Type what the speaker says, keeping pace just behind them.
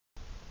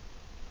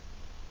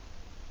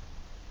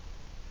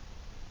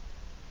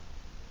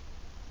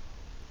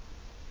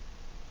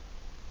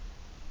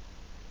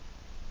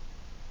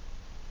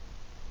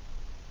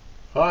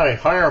Hi,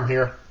 Hiram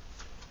here.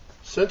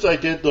 Since I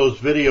did those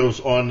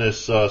videos on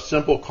this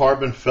simple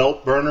carbon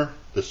felt burner,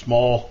 the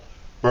small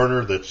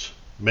burner that's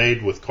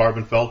made with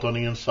carbon felt on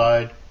the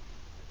inside,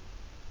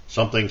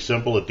 something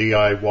simple, a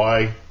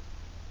DIY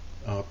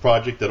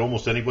project that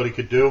almost anybody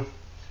could do.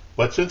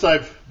 But since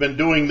I've been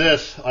doing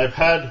this, I've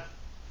had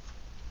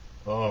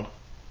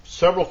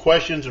several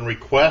questions and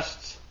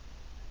requests.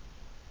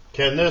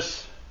 Can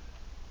this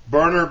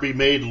burner be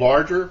made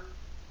larger?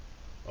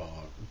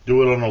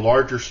 Do it on a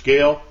larger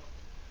scale?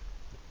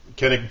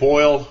 Can it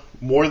boil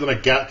more than a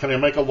gallon? Can I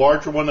make a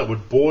larger one that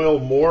would boil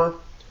more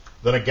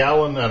than a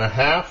gallon and a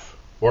half?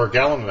 Or a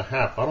gallon and a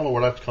half? I don't know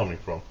where that's coming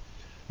from.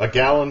 A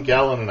gallon,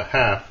 gallon and a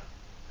half.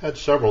 Had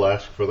several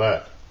ask for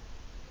that.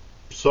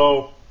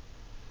 So,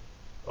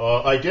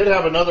 I did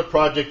have another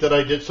project that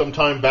I did some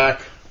time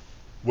back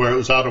where it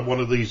was out of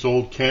one of these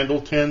old candle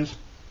tins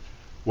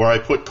where I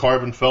put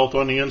carbon felt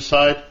on the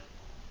inside.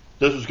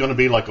 This is going to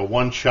be like a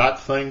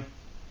one-shot thing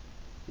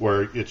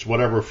where it's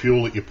whatever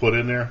fuel that you put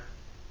in there.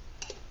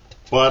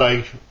 But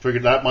I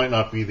figured that might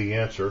not be the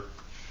answer.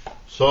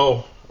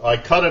 So I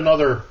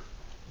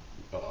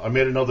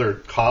made another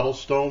cottle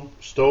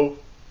stove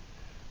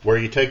where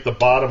you take the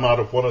bottom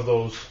out of one of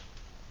those,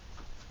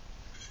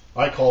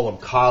 I call them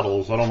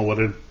cottles, I don't know what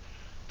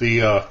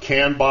the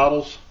can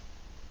bottles,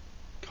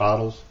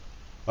 cottles.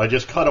 I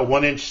just cut a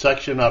 1-inch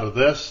section out of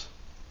this,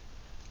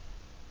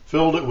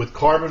 filled it with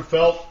carbon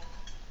felt,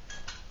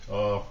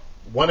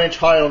 1 inch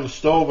high on the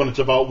stove, and it's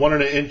about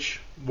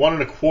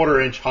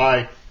 1.25 inch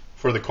high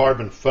for the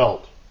carbon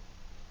felt.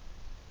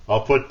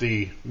 I'll put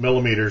the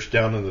millimeters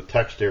down in the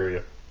text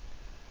area.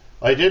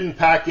 I didn't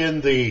pack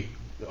in the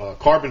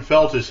carbon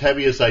felt as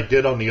heavy as I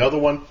did on the other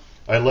one.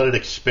 I let it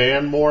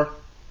expand more.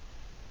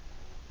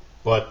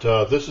 But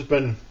this has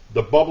been,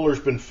 the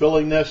bubbler's been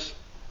filling this.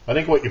 I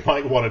think what you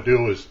might want to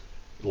do is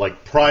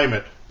like prime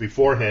it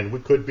beforehand. We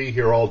could be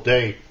here all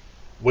day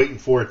waiting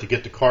for it to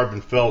get the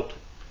carbon felt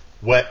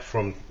wet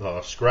from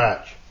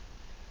scratch.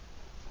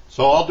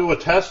 So I'll do a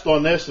test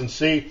on this and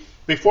see.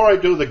 Before I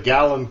do the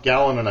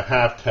gallon and a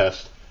half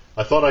test,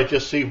 I thought I'd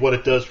just see what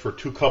it does for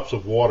 2 cups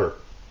of water.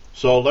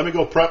 So let me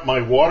go prep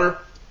my water.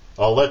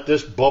 I'll let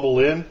this bubble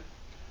in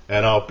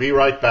and I'll be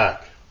right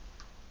back.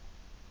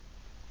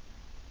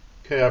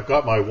 Okay, I've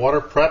got my water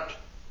prepped.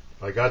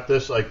 I got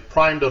this, I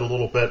primed it a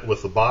little bit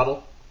with the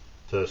bottle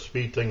to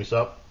speed things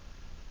up.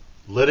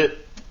 Lit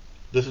it.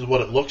 This is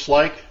what it looks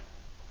like.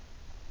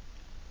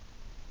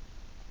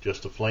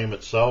 Just the flame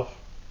itself.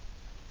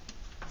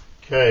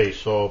 Okay,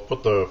 so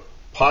put the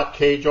pot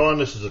cage on.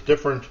 This is a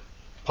different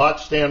pot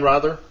stand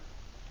rather,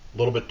 a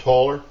little bit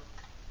taller.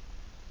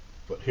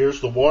 But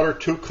here's the water,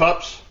 2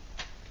 cups,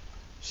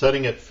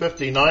 setting at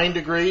 59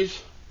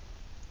 degrees.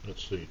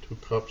 Let's see, 2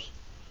 cups,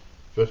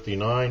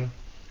 59.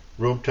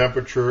 Room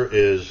temperature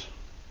is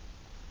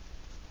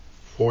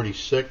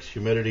 46,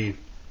 humidity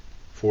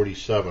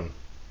 47.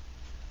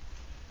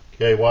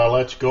 Okay, while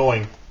that's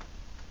going,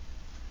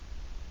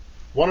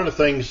 one of the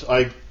things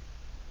what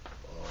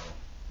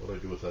do I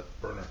do with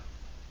that burner?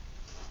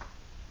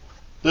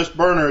 This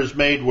burner is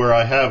made where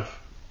I have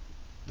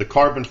the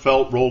carbon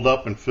felt rolled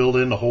up and filled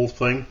in the whole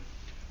thing,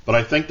 but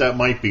I think that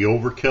might be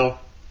overkill.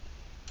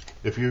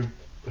 If you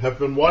have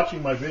been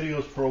watching my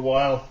videos for a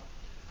while,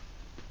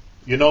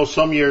 you know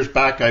some years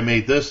back I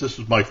made this. This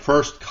was my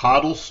first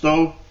cottle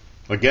stove.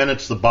 Again,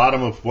 it's the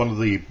bottom of one of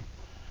the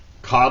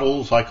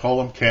cottles, I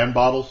call them, can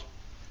bottles.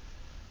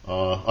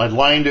 I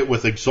lined it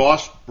with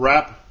exhaust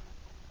wrap.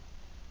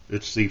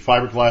 It's the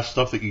fiberglass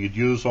stuff that you'd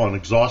use on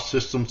exhaust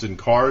systems in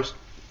cars.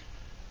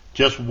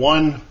 Just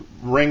 1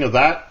 ring of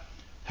that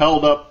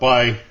held up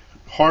by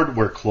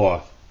hardware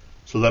cloth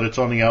so that it's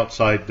on the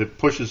outside, that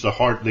pushes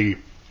the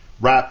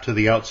wrap to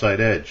the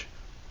outside edge.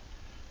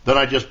 Then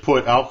I just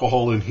put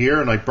alcohol in here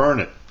and I burn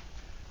it.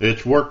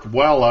 It's worked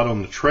well out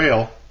on the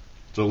trail.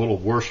 It's a little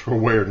worse for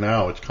wear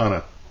now. It's kind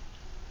of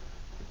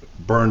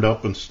burned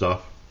up and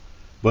stuff.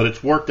 But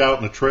it's worked out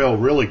in the trail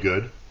really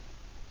good.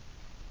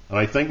 And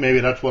I think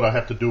maybe that's what I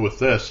have to do with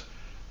this.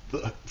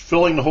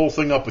 Filling the whole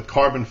thing up with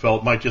carbon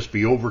felt might just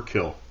be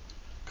overkill.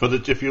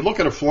 Because if you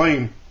look at a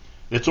flame,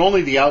 it's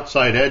only the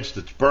outside edge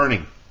that's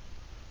burning.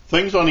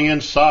 Things on the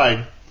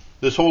inside,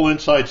 this whole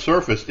inside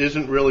surface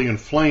isn't really in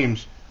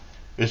flames.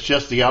 It's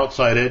just the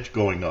outside edge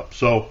going up.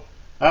 So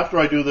after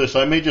I do this,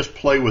 I may just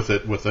play with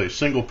it with a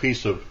single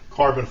piece of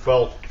carbon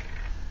felt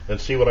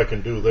and see what I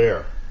can do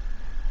there.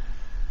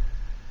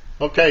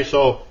 Okay,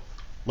 so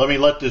let me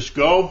let this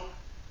go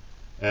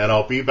and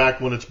I'll be back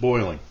when it's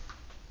boiling.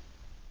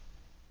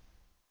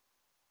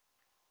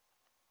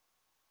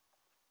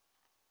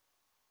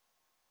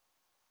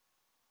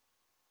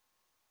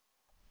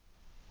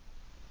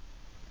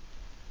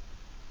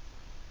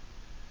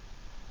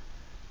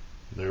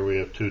 There we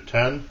have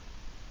 210,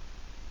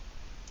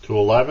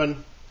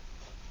 211,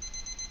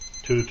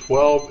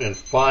 212 in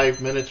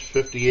 5 minutes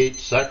 58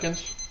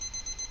 seconds.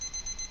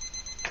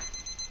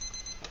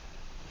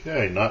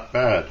 Okay, not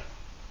bad.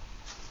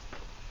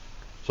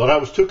 So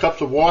that was 2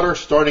 cups of water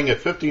starting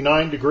at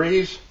 59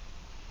 degrees.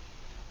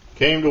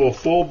 Came to a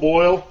full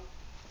boil.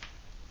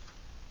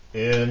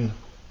 in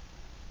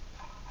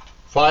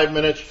 5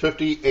 minutes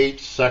 58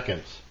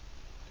 seconds.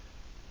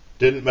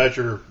 Didn't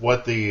measure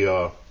what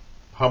the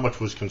how much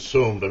was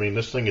consumed. I mean,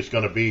 this thing is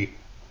going to be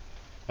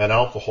an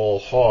alcohol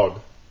hog.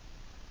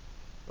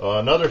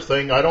 Another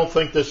thing, I don't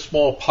think this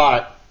small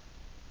pot,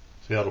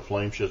 see how the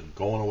flame's just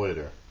going away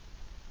there.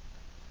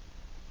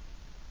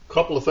 A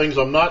couple of things,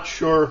 I'm not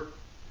sure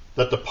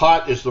that the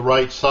pot is the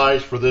right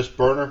size for this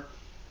burner.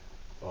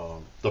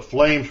 The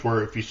flames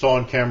were, if you saw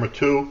on camera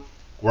 2,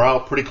 were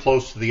out pretty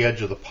close to the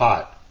edge of the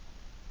pot.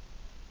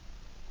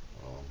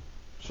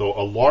 So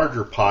a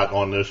larger pot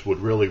on this would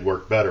really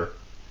work better.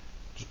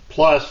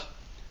 Plus,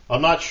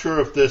 I'm not sure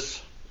if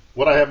this,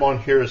 what I have on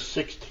here is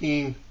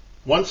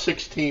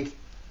 1/16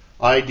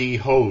 ID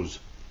hose.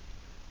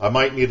 I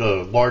might need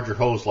a larger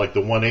hose like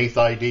the 1/8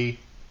 ID.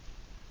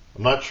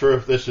 I'm not sure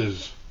if this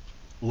is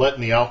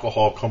letting the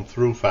alcohol come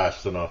through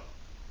fast enough.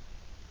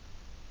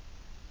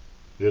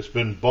 It's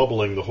been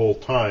bubbling the whole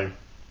time,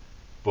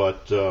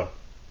 but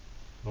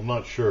I'm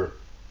not sure.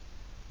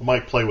 I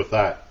might play with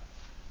that.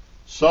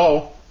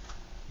 So,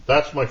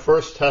 that's my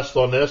first test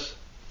on this.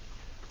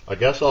 I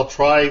guess I'll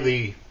try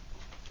the,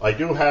 I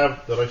do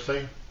have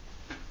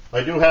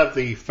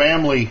the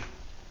family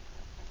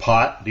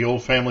pot, the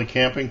old family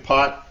camping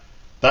pot.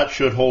 That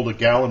should hold a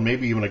gallon,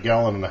 maybe even a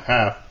gallon and a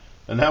half,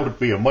 and that would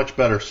be a much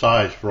better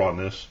size for on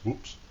this.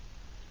 Oops.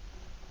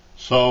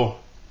 So,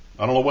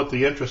 I don't know what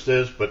the interest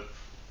is, but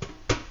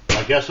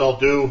I guess I'll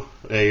do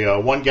a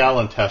 1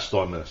 gallon test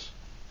on this.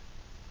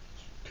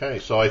 Okay,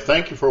 so I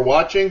thank you for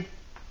watching.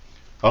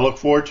 I look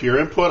forward to your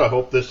input. I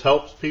hope this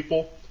helps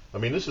people. I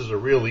mean, this is a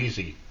real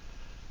easy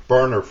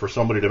burner for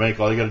somebody to make.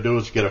 All you got to do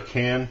is get a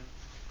can,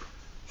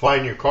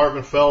 find your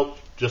carbon felt,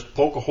 just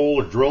poke a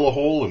hole or drill a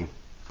hole and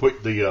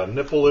put the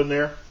nipple in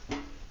there. I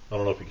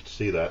don't know if you can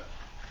see that.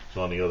 It's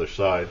on the other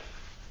side.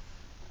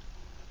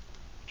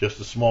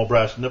 Just a small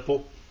brass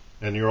nipple,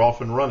 and you're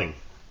off and running.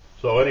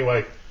 So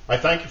anyway, I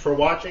thank you for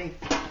watching.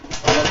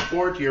 I look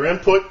forward to your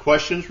input,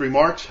 questions,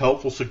 remarks,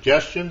 helpful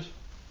suggestions.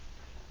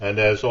 And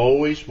as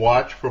always,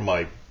 watch for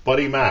my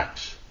buddy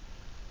Max.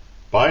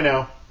 Bye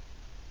now.